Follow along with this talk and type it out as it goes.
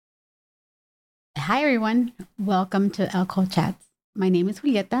Hi, everyone. Welcome to Elco Chats. My name is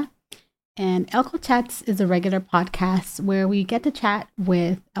Julieta, and Elco Chats is a regular podcast where we get to chat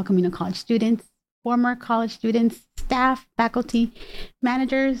with El Camino college students, former college students, staff, faculty,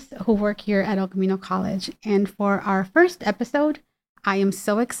 managers who work here at El Camino College. And for our first episode, I am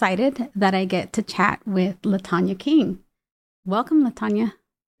so excited that I get to chat with LaTanya King. Welcome, LaTanya.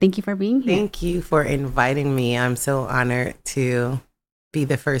 Thank you for being here. Thank you for inviting me. I'm so honored to be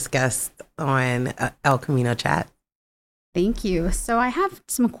the first guest on El Camino Chat. Thank you. So I have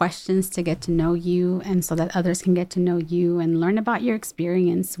some questions to get to know you and so that others can get to know you and learn about your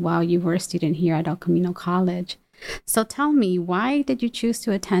experience while you were a student here at El Camino College. So tell me, why did you choose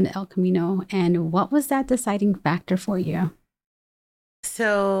to attend El Camino and what was that deciding factor for you?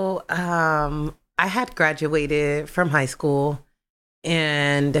 So I had graduated from high school,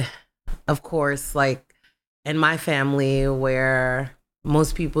 and of course, like in my family where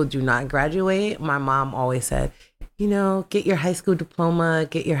most people do not graduate, my mom always said, get your high school diploma,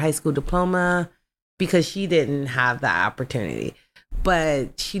 because she didn't have that opportunity.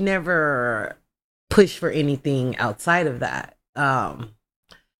 But she never pushed for anything outside of that.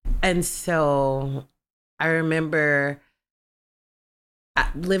 And so I remember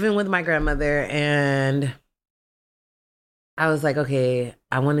living with my grandmother, and I was like, okay,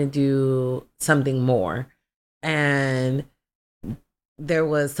 I want to do something more. And there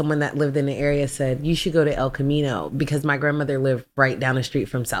was someone that lived in the area said, you should go to El Camino, because my grandmother lived right down the street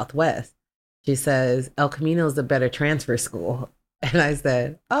from Southwest. She says, El Camino is a better transfer school. And I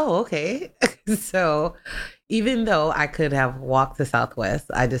said, oh, okay. So even though I could have walked to Southwest,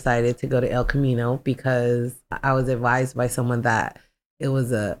 I decided to go to El Camino because I was advised by someone that it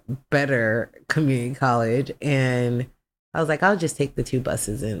was a better community college. And I was like, I'll just take the two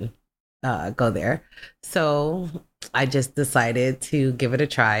buses and go there. So I just decided to give it a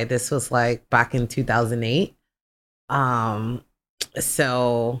try. This was like back in 2008.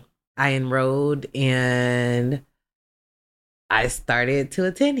 So I enrolled and I started to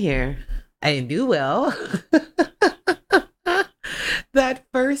attend here. I didn't do well. That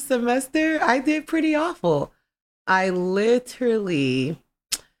first semester, I did pretty awful. I literally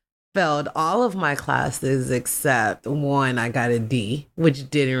failed all of my classes except one. I got a D, which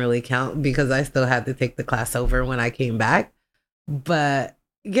didn't really count because I still had to take the class over when I came back. But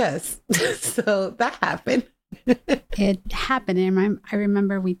yes, so that happened. It happened. And I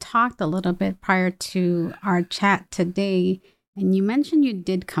remember we talked a little bit prior to our chat today, and you mentioned you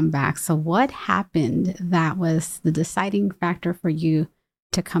did come back. So what happened that was the deciding factor for you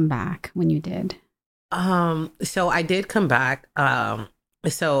to come back when you did? So I did come back.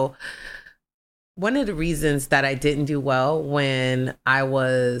 So one of the reasons that I didn't do well when I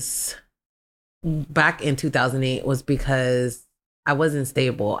was back in 2008 was because I wasn't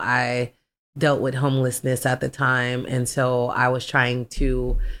stable. I dealt with homelessness at the time. And so I was trying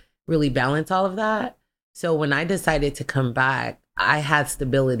to really balance all of that. So when I decided to come back, I had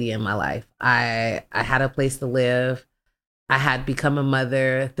stability in my life. I had a place to live. I had become a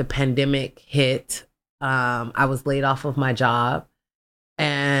mother. The pandemic hit. I was laid off of my job.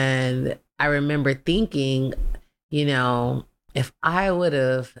 And I remember thinking, if I would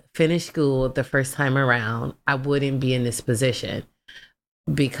have finished school the first time around, I wouldn't be in this position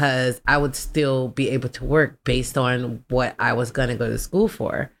because I would still be able to work based on what I was going to go to school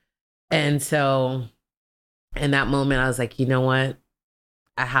for. And so in that moment, I was like, you know what?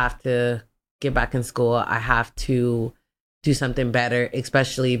 I have to get back in school. I have to do something better,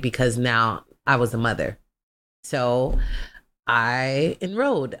 especially because now I was a mother. So I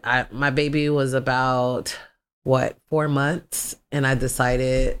enrolled. My baby was about 4 months, and I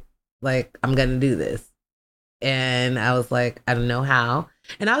decided like I'm gonna do this. And I was like, I don't know how,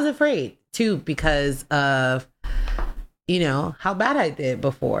 and I was afraid too because of how bad I did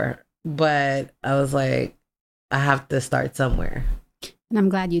before. But I was like, I have to start somewhere. And I'm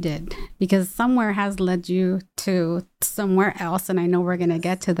glad you did, because somewhere has led you to somewhere else. And I know we're going to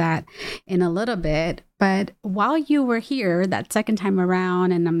get to that in a little bit. But while you were here that second time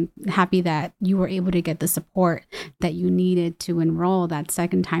around, and I'm happy that you were able to get the support that you needed to enroll that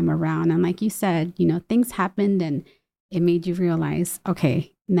second time around. And like you said, things happened and it made you realize,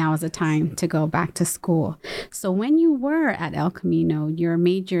 okay, now is the time to go back to school. So when you were at El Camino, your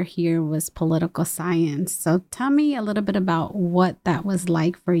major here was political science. So tell me a little bit about what that was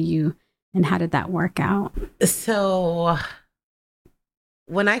like for you and how did that work out? So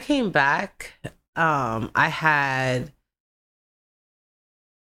when I came back, I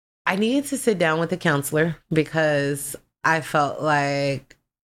needed to sit down with a counselor because I felt like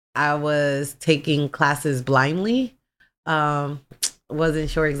I was taking classes blindly. wasn't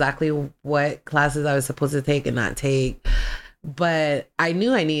sure exactly what classes I was supposed to take and not take. But I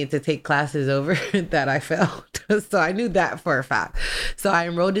knew I needed to take classes over that I failed. So I knew that for a fact. So I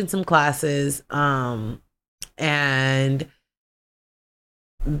enrolled in some classes. And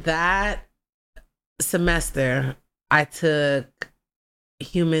that semester, I took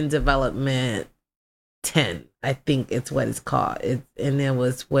Human Development 10. I think it's what it's called. And it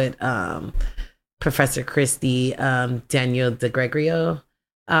was with Professor Christy, Daniel DeGregorio.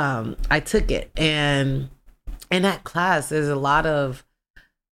 I took it, and in that class, there's a lot of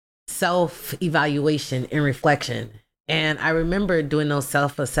self-evaluation and reflection. And I remember doing those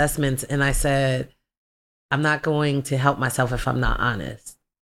self-assessments, and I said, I'm not going to help myself if I'm not honest.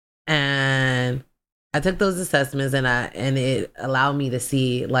 And I took those assessments, and it allowed me to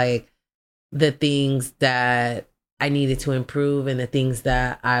see like the things that I needed to improve and the things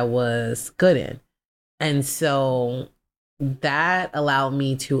that I was good in. And so that allowed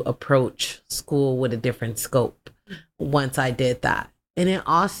me to approach school with a different scope once I did that. And it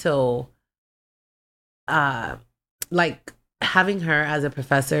also, like having her as a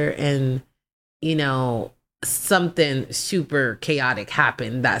professor, and, you know, something super chaotic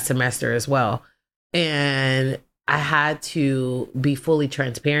happened that semester as well. And I had to be fully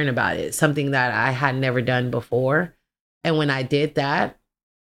transparent about it, something that I had never done before. And when I did that,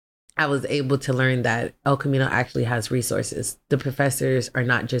 I was able to learn that El Camino actually has resources. The professors are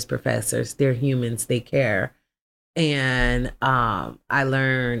not just professors, they're humans, they care. And I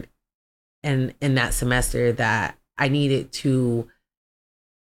learned in that semester that I needed to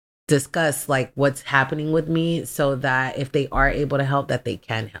discuss like what's happening with me, so that if they are able to help, that they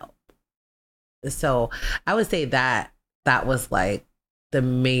can help. So I would say that was like the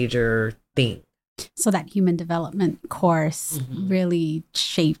major thing. So that human development course really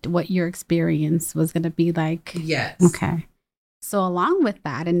shaped what your experience was going to be like. Yes. Okay. So along with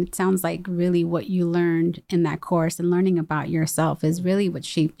that, and it sounds like really what you learned in that course and learning about yourself is really what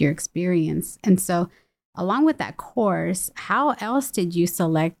shaped your experience. And so along with that course, how else did you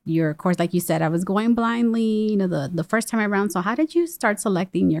select your course? Like you said, I was going blindly, the first time around. So how did you start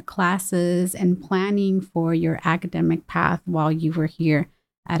selecting your classes and planning for your academic path while you were here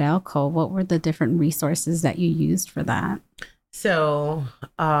at Elko? What were the different resources that you used for that? So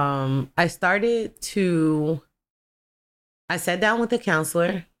I sat down with a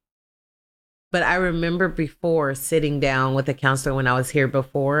counselor, but I remember before sitting down with a counselor when I was here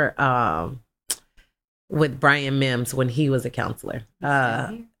before, with Brian Mims when he was a counselor.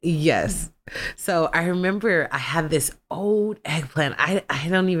 Yes. So I remember I had this old eggplant. I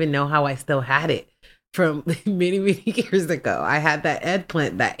don't even know how I still had it from many, many years ago. I had that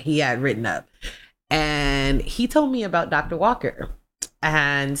eggplant that he had written up. And he told me about Dr. Walker.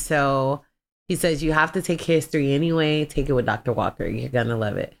 And so he says, you have to take history anyway. Take it with Dr. Walker. You're going to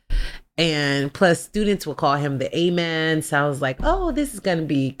love it. And plus, students will call him the A-man. So I was like, oh, this is going to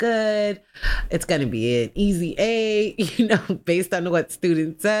be good. It's going to be an easy A, based on what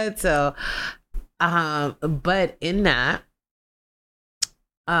students said. So, but in that,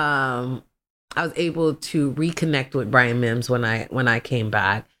 I was able to reconnect with Brian Mims when I came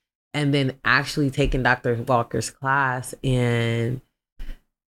back, and then actually taking Dr. Walker's class and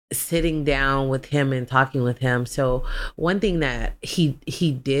sitting down with him and talking with him. So one thing that he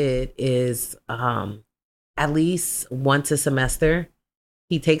did is at least once a semester,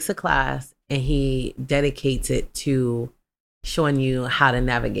 he takes a class and he dedicates it to showing you how to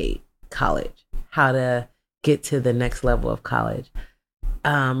navigate college, how to get to the next level of college,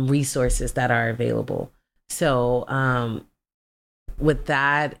 resources that are available. So with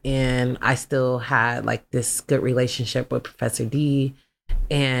that, and I still had like this good relationship with Professor D,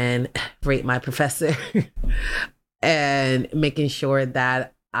 and rate my professor and making sure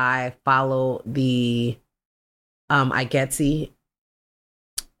that I follow the IGETC,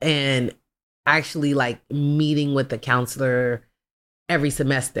 and actually like meeting with the counselor every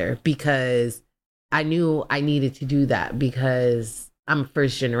semester, because I knew I needed to do that because I'm a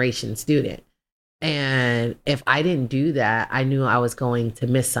first generation student. And if I didn't do that, I knew I was going to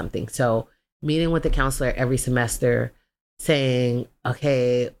miss something. So meeting with the counselor every semester, saying,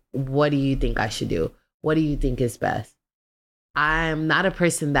 okay, what do you think I should do? What do you think is best? I'm not a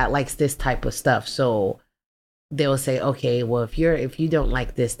person that likes this type of stuff. So they'll say, okay, well, if you don't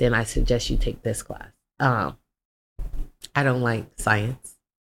like this, then I suggest you take this class. I don't like science.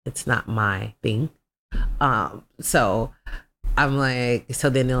 It's not my thing. So I'm like, so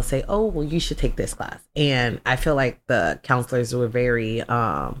then they'll say, oh, well, you should take this class. And I feel like the counselors were very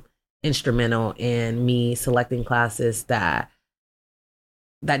instrumental in me selecting classes that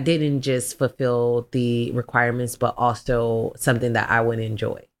that didn't just fulfill the requirements, but also something that I would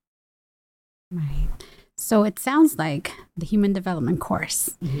enjoy. Right. So it sounds like the human development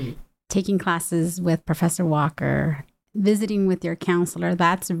course, taking classes with Professor Walker, visiting with your counselor,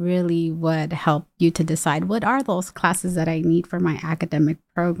 that's really what helped you to decide what are those classes that I need for my academic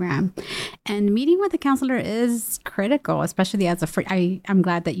program. And meeting with a counselor is critical, especially as I'm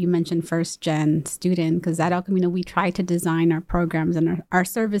glad that you mentioned first gen student, because at El Camino, we try to design our programs and our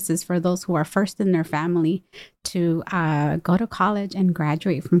services for those who are first in their family to go to college and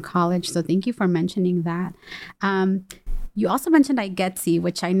graduate from college. So thank you for mentioning that. You also mentioned I get see,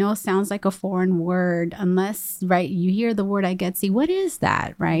 which I know sounds like a foreign word, unless, right, you hear the word I get see. What is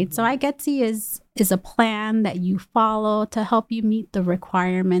that, right? So I get see is a plan that you follow to help you meet the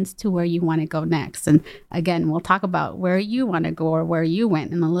requirements to where you want to go next. And again, we'll talk about where you want to go or where you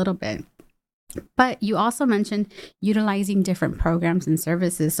went in a little bit. But you also mentioned utilizing different programs and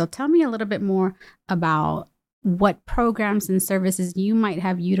services. So tell me a little bit more about what programs and services you might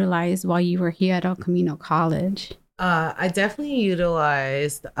have utilized while you were here at El Camino College. I definitely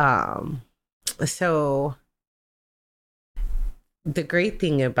utilized, so the great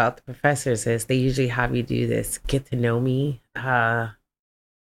thing about the professors is they usually have you do this get to know me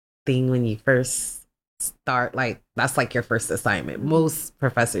thing when you first start. Like, that's like your first assignment. Most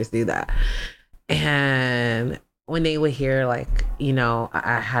professors do that. And when they would hear, like, you know,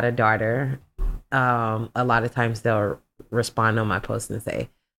 I had a daughter, a lot of times they'll respond on my post and say,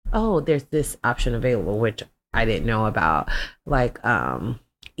 oh, there's this option available, which I didn't know about, like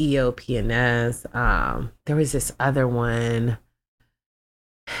EOPNS. There was this other one,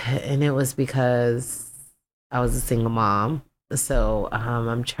 and it was because I was a single mom. So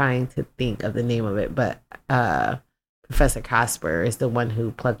I'm trying to think of the name of it, but Professor Casper is the one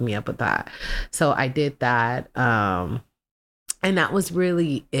who plugged me up with that. So I did that, and that was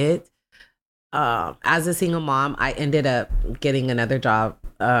really it. As a single mom, I ended up getting another job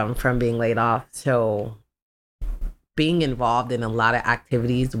from being laid off. So being involved in a lot of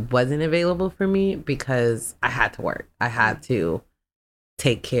activities wasn't available for me because I had to work. I had to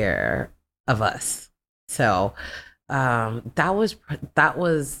take care of us. So that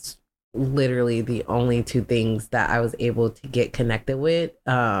was literally the only two things that I was able to get connected with,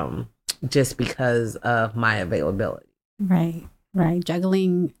 just because of my availability. Right. Right.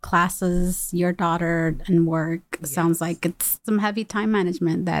 Juggling classes, your daughter, and work. Yes. Sounds like it's some heavy time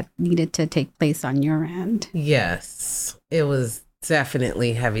management that needed to take place on your end. Yes, it was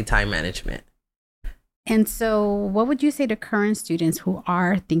definitely heavy time management. And so what would you say to current students who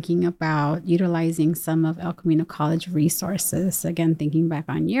are thinking about utilizing some of El Camino College resources? Again, thinking back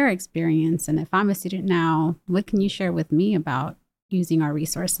on your experience. And if I'm a student now, what can you share with me about using our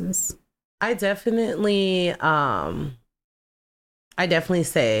resources? I definitely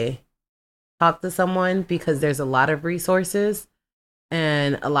say talk to someone, because there's a lot of resources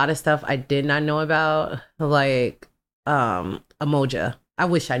and a lot of stuff I did not know about, like Emoja. I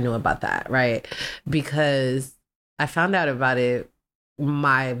wish I knew about that, right? Because I found out about it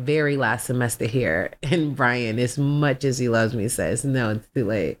my very last semester here. And Brian, as much as he loves me, says, no, it's too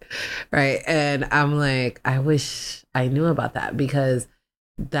late, right? And I'm like, I wish I knew about that, because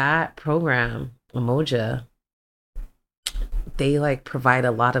that program, Emoja, they like provide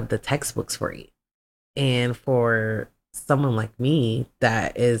a lot of the textbooks for you. And for someone like me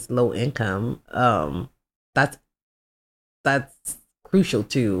that is low income, that's crucial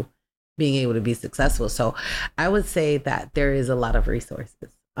to being able to be successful. So I would say that there is a lot of resources,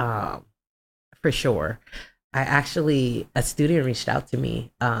 for sure. A student reached out to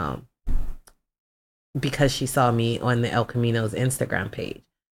me because she saw me on the El Camino's Instagram page,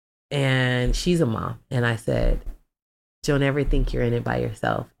 and she's a mom. And I said, don't ever think you're in it by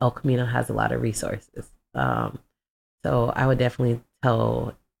yourself. El Camino has a lot of resources. So I would definitely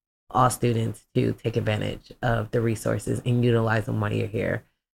tell all students to take advantage of the resources and utilize them while you're here,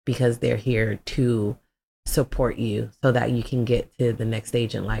 because they're here to support you so that you can get to the next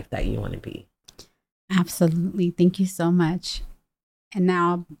stage in life that you want to be. Absolutely. Thank you so much. And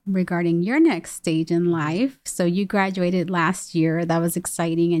now regarding your next stage in life. So you graduated last year. That was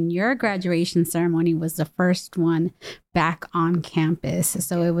exciting. And your graduation ceremony was the first one back on campus.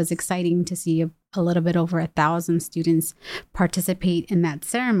 So it was exciting to see a little bit over 1,000 students participate in that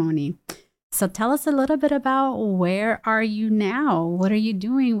ceremony. So tell us a little bit about, where are you now? What are you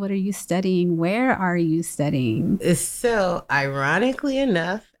doing? What are you studying? Where are you studying? So ironically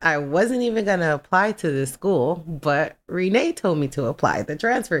enough, I wasn't even going to apply to this school, but Renee told me to apply, the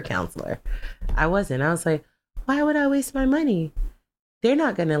transfer counselor. I wasn't. I was like, why would I waste my money? They're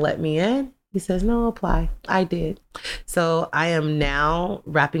not going to let me in. He says, no, apply. I did. So I am now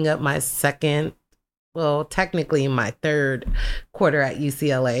wrapping up my technically my third quarter at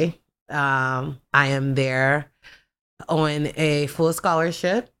UCLA. I am there on a full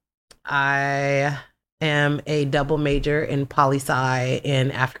scholarship. I am a double major in poli-sci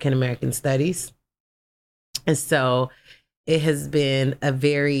and African American studies. And so it has been a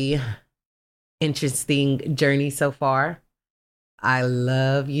very interesting journey so far. I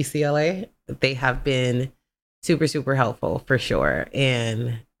love UCLA. They have been super, super helpful for sure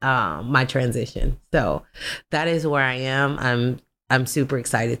in my transition. So that is where I am. I'm super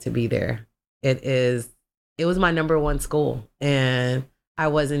excited to be there. It was my number one school, and I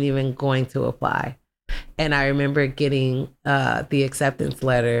wasn't even going to apply. And I remember getting the acceptance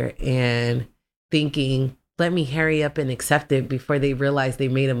letter and thinking, let me hurry up and accept it before they realize they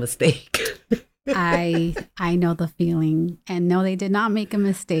made a mistake. I know the feeling, and no, they did not make a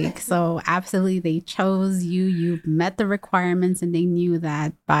mistake. So absolutely, they chose you. You met the requirements, and they knew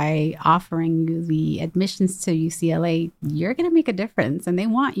that by offering you the admissions to UCLA, you're going to make a difference, and they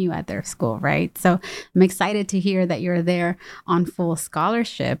want you at their school, right? So I'm excited to hear that you're there on full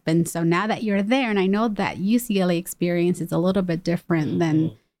scholarship. And so now that you're there, and I know that UCLA experience is a little bit different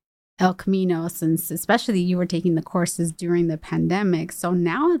than El Camino, since especially you were taking the courses during the pandemic. So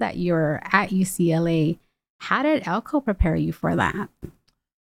now that you're at UCLA, how did Elko prepare you for that?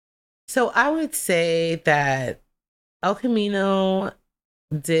 So I would say that El Camino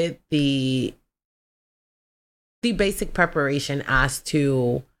did the basic preparation as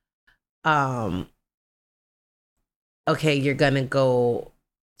to, okay, you're going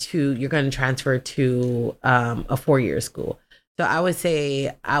to transfer to a 4-year school. So I would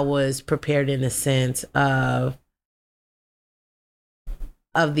say I was prepared in a sense of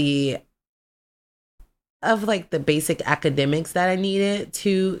like the basic academics that I needed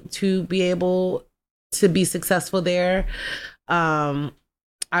to be able to be successful there. I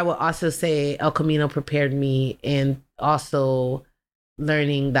would also say El Camino prepared me in also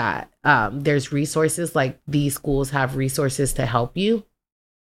learning that there's resources, like these schools have resources to help you.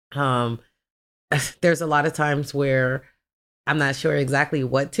 There's a lot of times where I'm not sure exactly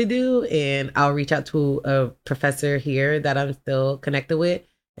what to do, and I'll reach out to a professor here that I'm still connected with,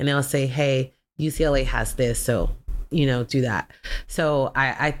 and they'll say, hey, UCLA has this, so do that. So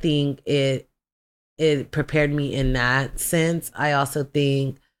I think it prepared me in that sense. I also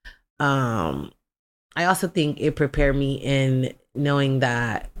think it prepared me in knowing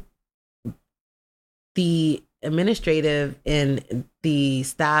that the administrative and the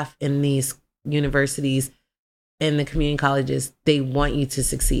staff in these universities and the community colleges, they want you to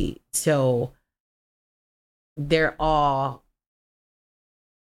succeed. So they're all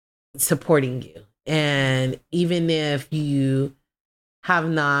supporting you. And even if you have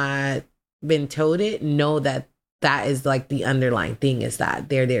not been told it, know that that is like the underlying thing, is that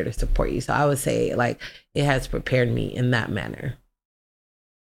they're there to support you. So I would say like it has prepared me in that manner.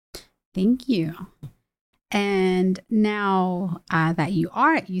 Thank you. And now that you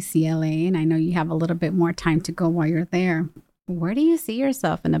are at UCLA, and I know you have a little bit more time to go while you're there, where do you see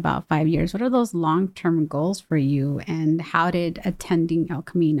yourself in about 5 years? What are those long-term goals for you? And how did attending El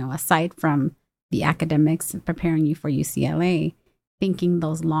Camino, aside from the academics preparing you for UCLA, thinking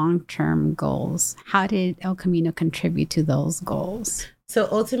those long-term goals, how did El Camino contribute to those goals? So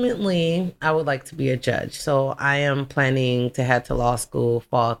ultimately, I would like to be a judge. So I am planning to head to law school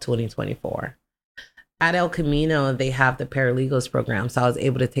fall 2024. At El Camino, they have the paralegals program. So I was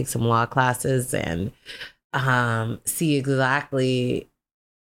able to take some law classes and see exactly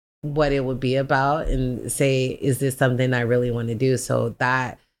what it would be about and say, is this something I really want to do? So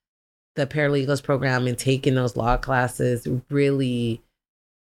that the paralegals program and taking those law classes really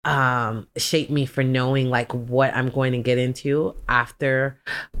shaped me for knowing like what I'm going to get into after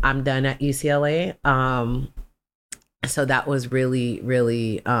I'm done at UCLA. So that was really,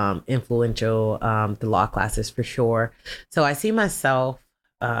 really influential, the law classes for sure. So I see myself,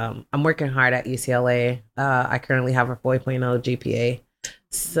 I'm working hard at UCLA. I currently have a 4.0 GPA.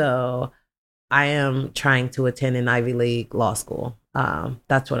 So I am trying to attend an Ivy League law school.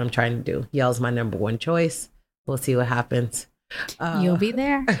 That's what I'm trying to do. Yale's my number one choice. We'll see what happens. You'll be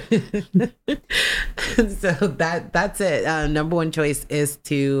there. So that's it. Number one choice is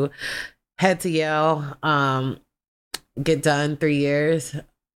to head to Yale, get done 3 years,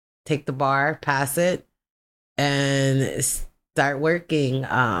 take the bar, pass it, and start working.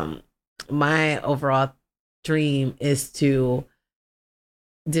 My overall dream is to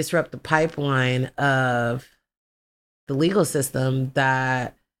disrupt the pipeline of the legal system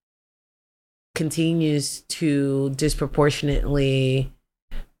that continues to disproportionately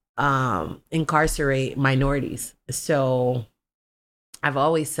incarcerate minorities. So I've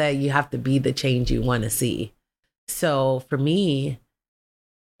always said you have to be the change you want to see. So for me,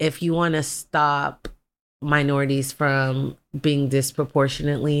 if you want to stop minorities from being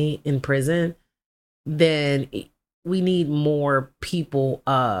disproportionately in prison, then we need more people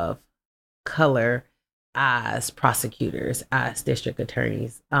of color as prosecutors, as district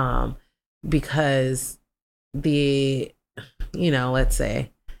attorneys, because the, let's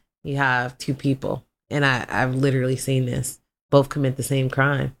say you have two people, and I've literally seen this, both commit the same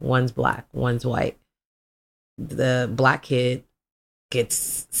crime. One's black, one's white. The black kid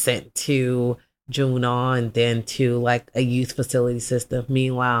gets sent to juvenile and then to like a youth facility system.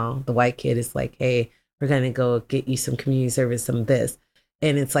 Meanwhile, the white kid is like, hey, we're going to go get you some community service, some this.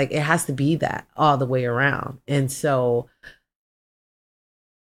 And it's like, it has to be that all the way around. And so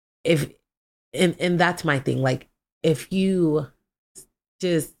and that's my thing. Like, if you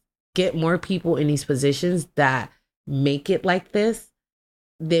just get more people in these positions that make it like this,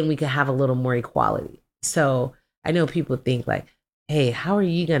 then we can have a little more equality. So I know people think like, hey, how are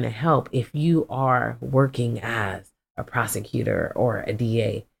you going to help if you are working as a prosecutor or a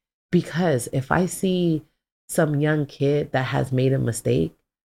DA? Because if I see some young kid that has made a mistake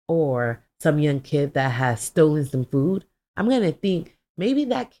or some young kid that has stolen some food, I'm going to think maybe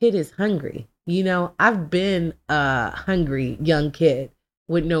that kid is hungry. I've been a hungry young kid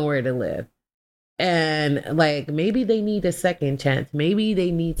with nowhere to live. And like, maybe they need a second chance. Maybe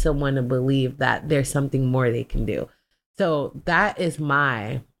they need someone to believe that there's something more they can do. So that's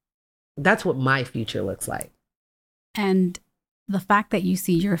what my future looks like. And the fact that you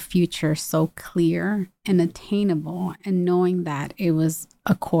see your future so clear and attainable, and knowing that it was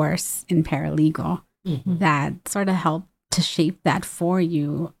a course in paralegal that sort of helped to shape that for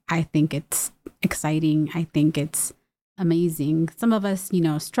you, I think it's exciting. I think it's amazing. Some of us,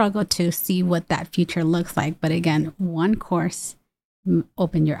 struggle to see what that future looks like. But again, one course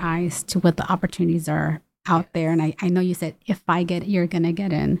opened your eyes to what the opportunities are out there. And I know you said, if I get it, you're going to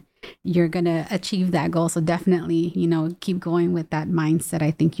get in. You're going to achieve that goal. So definitely, keep going with that mindset. I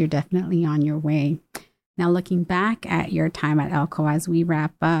think you're definitely on your way. Now, looking back at your time at Elko as we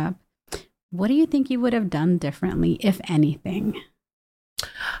wrap up, what do you think you would have done differently, if anything?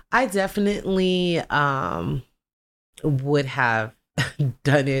 I definitely would have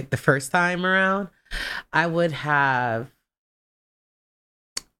done it the first time around. I wish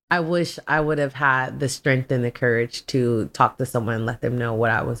I would have had the strength and the courage to talk to someone and let them know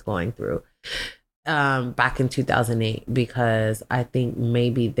what I was going through back in 2008, because I think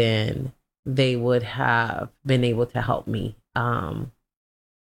maybe then they would have been able to help me.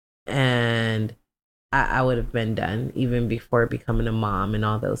 And I would have been done even before becoming a mom and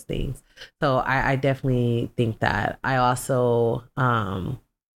all those things. So I definitely think that. I also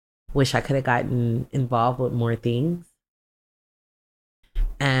wish I could have gotten involved with more things.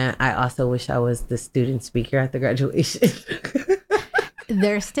 And I also wish I was the student speaker at the graduation.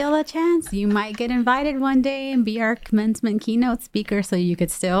 There's still a chance you might get invited one day and be our commencement keynote speaker, so you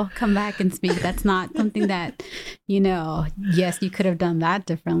could still come back and speak. That's not something that, yes, you could have done that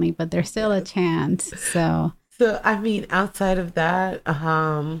differently, but there's still a chance. So I mean, outside of that,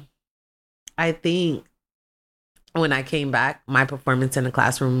 I think when I came back, my performance in the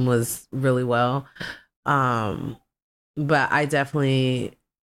classroom was really well. But I definitely,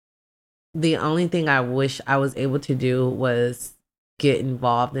 the only thing I wish I was able to do was get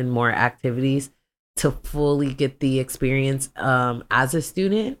involved in more activities to fully get the experience as a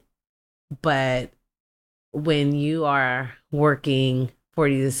student. But when you are working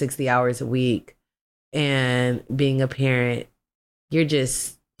 40 to 60 hours a week and being a parent, you're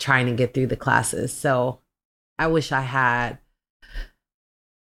just trying to get through the classes. So I wish I had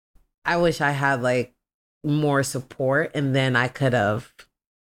like more support, and then I could have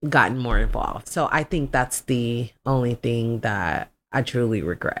gotten more involved. So I think that's the only thing that I truly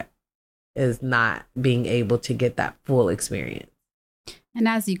regret, is not being able to get that full experience. And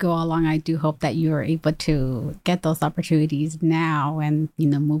as you go along, I do hope that you are able to get those opportunities now and,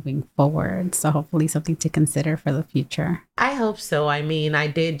 moving forward. So hopefully something to consider for the future. I hope so. I mean, I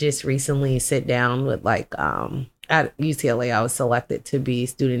did just recently sit down with at UCLA, I was selected to be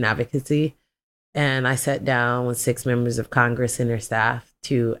student advocacy. And I sat down with 6 members of Congress and their staff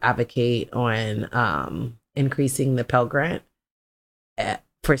to advocate on increasing the Pell Grant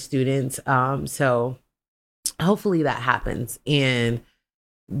for students. So hopefully that happens. And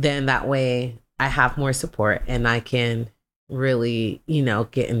then that way I have more support and I can really,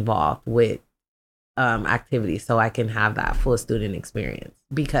 get involved with activities so I can have that full student experience.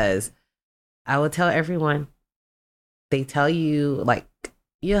 Because I will tell everyone, they tell you like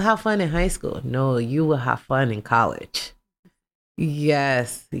you'll have fun in high school. No, you will have fun in college.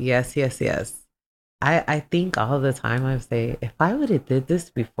 Yes, yes, yes, yes. I think all the time I say, if I would have did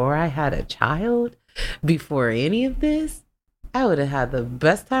this before I had a child, before any of this, I would have had the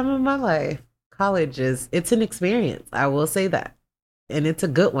best time of my life. College it's an experience. I will say that. And it's a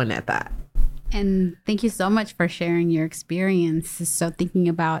good one at that. And thank you so much for sharing your experience. So, thinking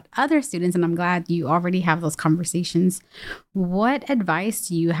about other students, and I'm glad you already have those conversations. What advice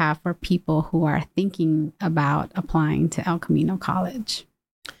do you have for people who are thinking about applying to El Camino College?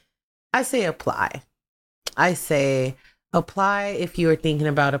 I say apply. I say apply if you are thinking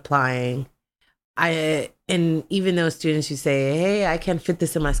about applying. And even those students who say, hey, I can't fit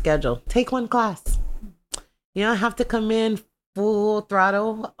this in my schedule, take one class. You don't have to come in full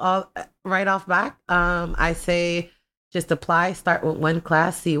throttle right off back. I say just apply, start with one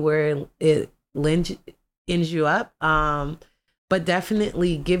class, see where it ends you up. But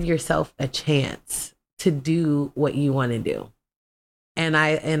definitely give yourself a chance to do what you want to do. And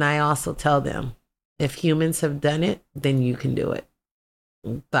I also tell them, if humans have done it, then you can do it.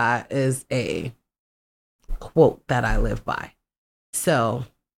 That is a quote that I live by. So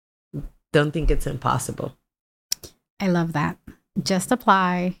don't think it's impossible. I love that. Just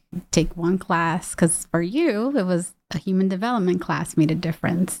apply, take one class, because for you, it was a human development class made a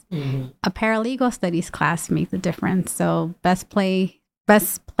difference. Mm-hmm. A paralegal studies class makes a difference. So best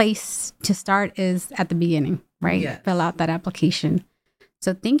place to start is at the beginning, right? Yes. Fill out that application.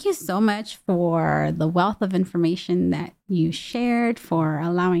 So thank you so much for the wealth of information that you shared, for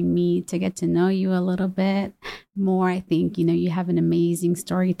allowing me to get to know you a little bit more. I think, you have an amazing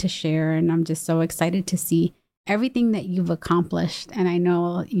story to share, and I'm just so excited to see everything that you've accomplished. And I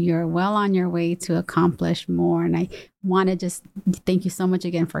know you're well on your way to accomplish more. And I want to just thank you so much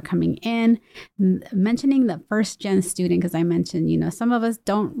again for coming in, mentioning the first gen student, because I mentioned, some of us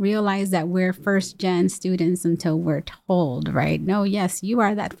don't realize that we're first gen students until we're told, right? No, yes, you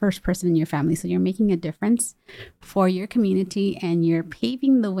are that first person in your family. So you're making a difference for your community, and you're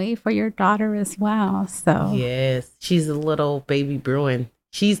paving the way for your daughter as well. So yes, she's a little baby Bruin.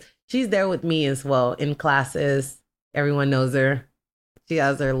 She's there with me as well in classes. Everyone knows her. She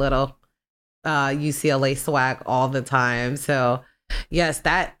has her little UCLA swag all the time. So yes,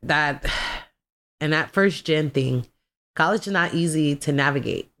 that and that first gen thing, college is not easy to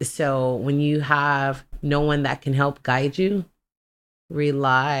navigate. So when you have no one that can help guide you,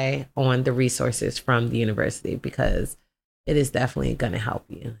 rely on the resources from the university, because it is definitely going to help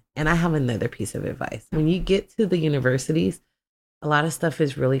you. And I have another piece of advice. When you get to the universities, a lot of stuff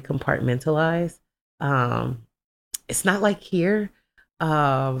is really compartmentalized. It's not like here.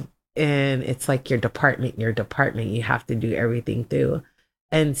 And it's like your department, you have to do everything through.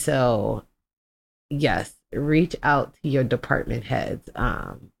 And so, yes, reach out to your department heads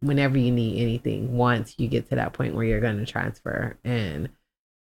whenever you need anything, once you get to that point where you're going to transfer and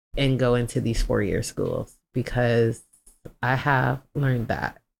go into these 4-year schools, because I have learned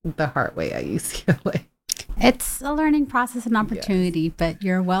that the hard way at UCLA. It's a learning process and opportunity, yes, but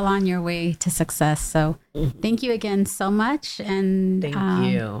you're well on your way to success. So thank you again so much. And thank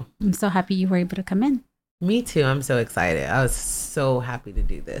you. I'm so happy you were able to come in. Me too. I'm so excited. I was so happy to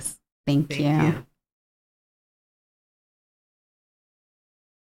do this. Thank you.